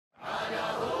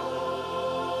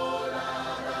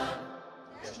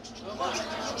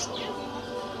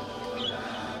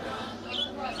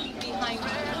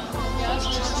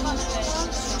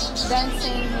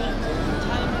dancing.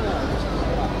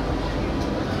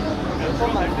 몇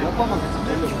번만 계속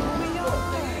 2,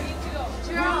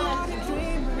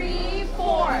 3,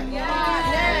 4.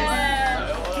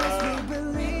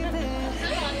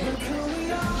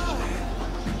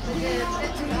 Yes.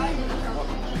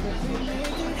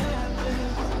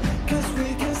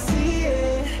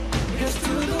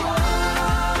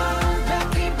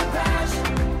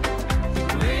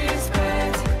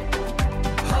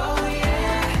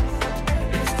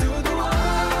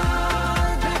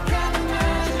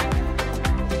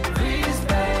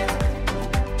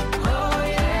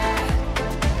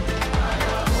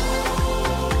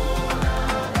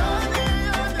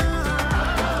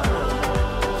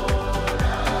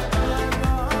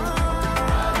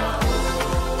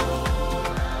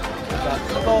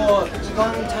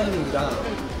 이건 타이밍이랑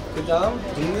그 다음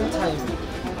눕는 타이밍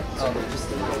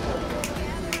비슷해요.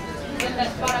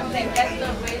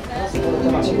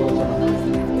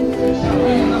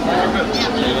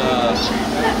 제가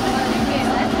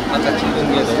아까 찍은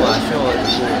게 너무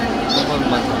아쉬워가지고 한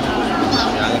번만 더 찍고 싶어서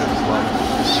양해를 구합니다.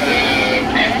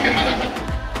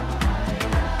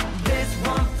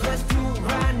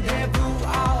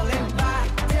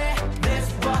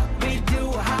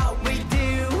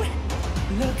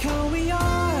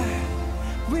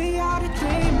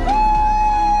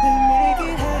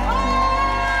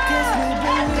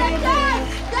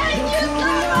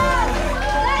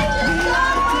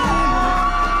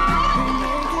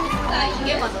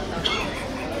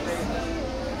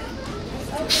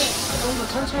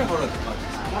 천천히 걸어도 될 것 같아.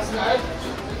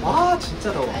 아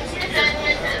진짜 더워.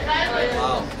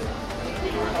 와우.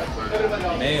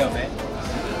 매요 매.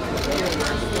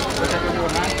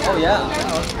 오 야.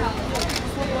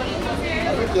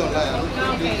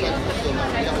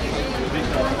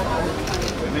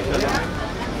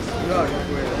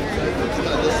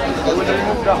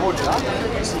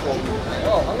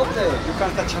 반갑대. You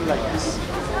can't touch him like this.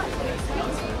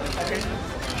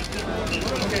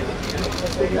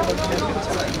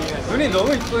 눈이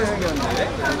너무 이쁘게 생겼는데?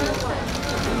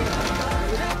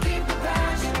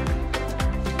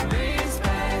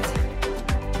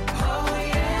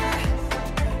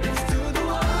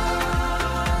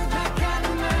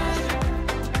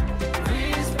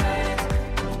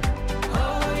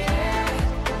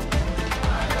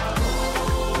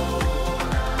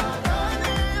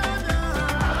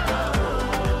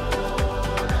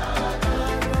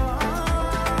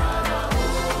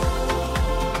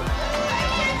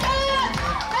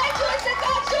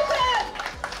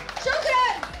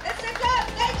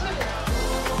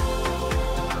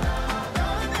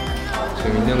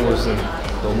 지금 있는 곳은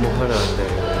너무 화려한데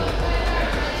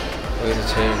여기서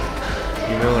제일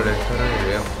유명한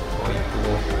레스토랑이래요. 이쁘고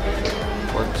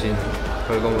멋진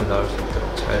결과물 나올 수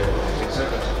있도록 잘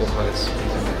찍고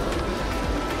가겠습니다.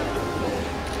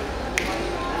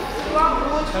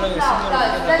 촬영이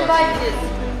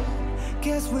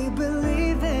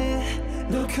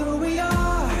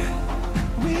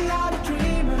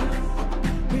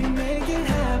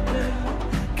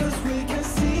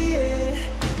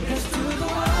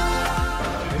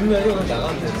분명히 오늘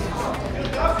나가면 돼.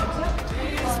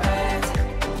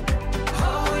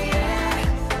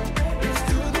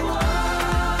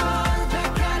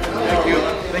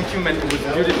 Thank you, man. It was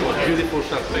beautiful, beautiful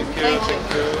shot. Thank you. Thank you.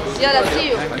 Yeah, let's see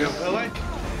you. Thank you.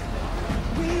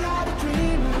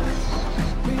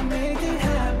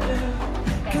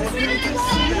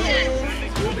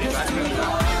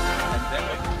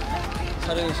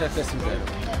 촬영이 시작됐습니다,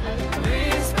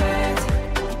 여러분.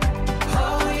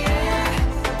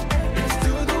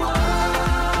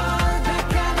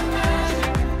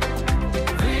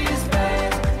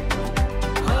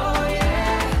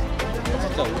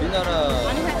 우리나라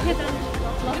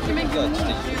분위기가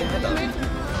진짜 유명하다.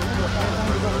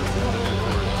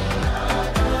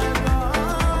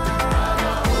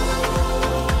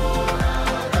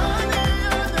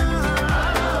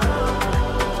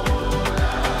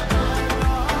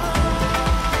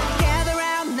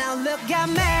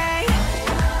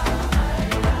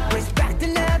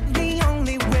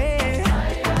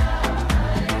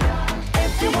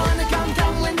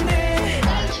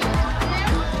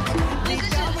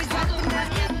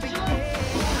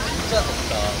 진짜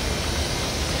덥다.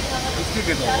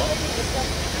 어떻게 더워?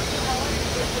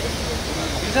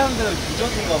 이 사람들은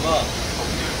무적인가 봐.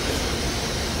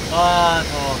 와,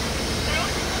 더워.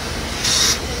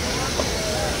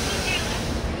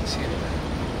 미치겠다.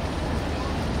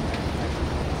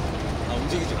 아,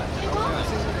 움직이지 말자.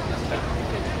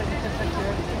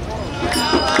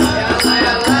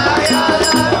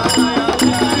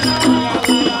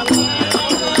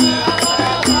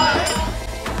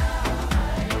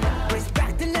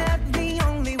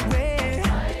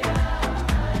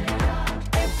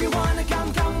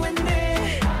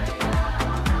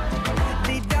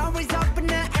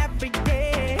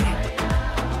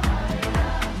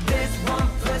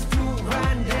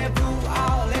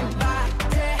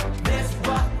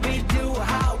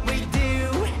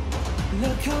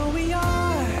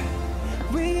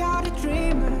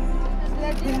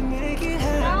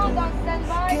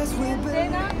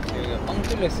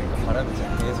 흔들려 있으니까 바람이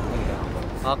계속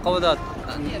분다. 아까보다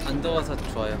안 더워서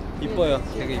좋아요. 이뻐요.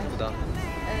 되게 이쁘다.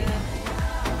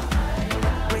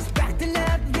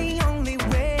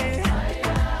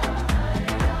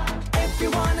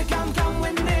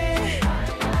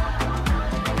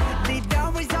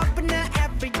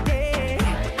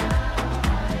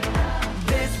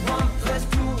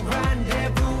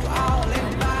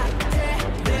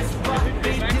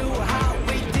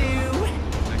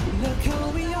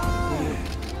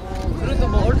 그래도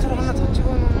뭐 얼트로 하나 더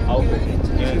찍어놓으면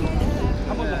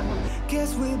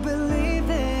Guess we believe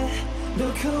it.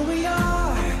 Look who we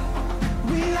are.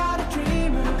 We are the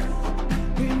dreamers.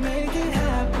 We make it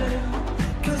happen.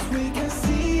 Cause we can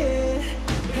see it.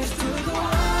 Here's to the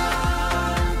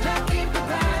one that keep the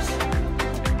passion.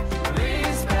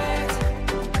 Respect.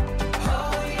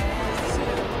 Oh yeah.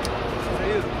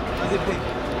 How do you think?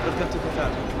 Welcome to Qatar.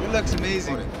 It looks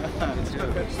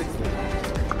amazing.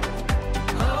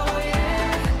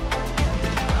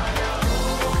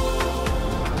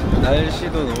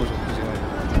 날씨도 너무 좋고 지금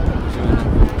보시면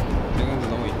배경도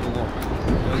너무 이쁘고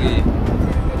여기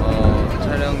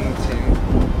촬영팀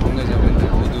동료자분들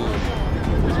모두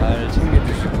잘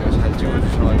챙겨주시고 잘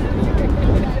찍어주셔가지고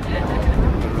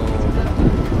별로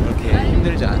그렇게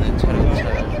힘들지 않은 촬영 잘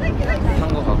한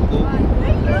것 같고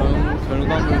그런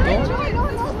결과물도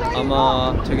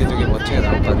아마 되게 멋지게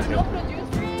나올 것 같아요.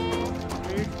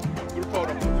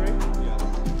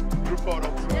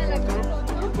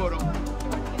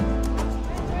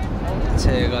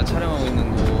 제가 촬영하고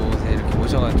있는 곳에 이렇게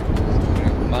오셔가지고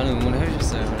많은 응원을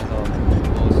해주셨어요.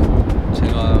 그래서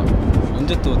제가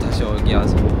언제 또 다시 여기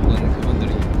와서 혹은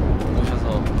그분들이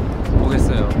오셔서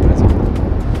보겠어요. 그래서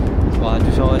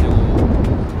와주셔가지고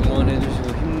응원해주시고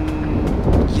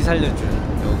힘 살려준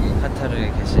여기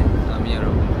카타르에 계신 아미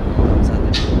여러분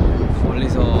감사드리고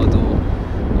멀리서도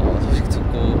소식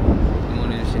듣고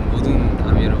응원해주신 모든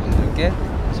아미 여러분들께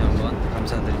다시 한번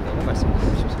감사드린다고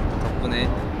말씀드리고 싶습니다. 덕분에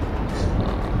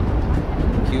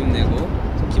기운 내고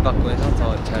기 받고 해서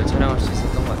더 잘 촬영할 수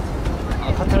있었던 것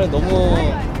같아요. 카타르 너무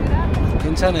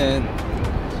괜찮은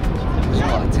곳인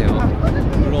것 같아요.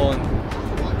 물론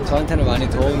저한테는 많이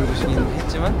더운 곳이긴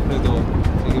했지만 그래도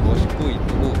되게 멋있고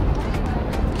이쁘고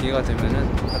기회가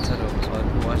되면은 카타르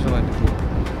와셔가지고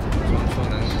좋은 추억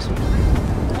남기셨습니다.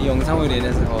 이 영상으로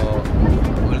인해서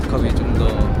월드컵이 좀 더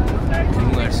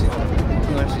흥할 수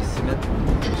있으면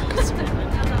좋겠습니다.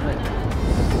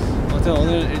 아무튼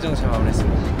오늘 일정 잘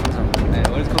마무리했습니다. 감사합니다. 네,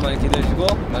 월드컵 많이 기대해주시고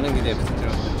많은 기대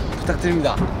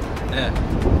부탁드립니다. 네,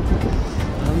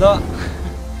 감사합니다.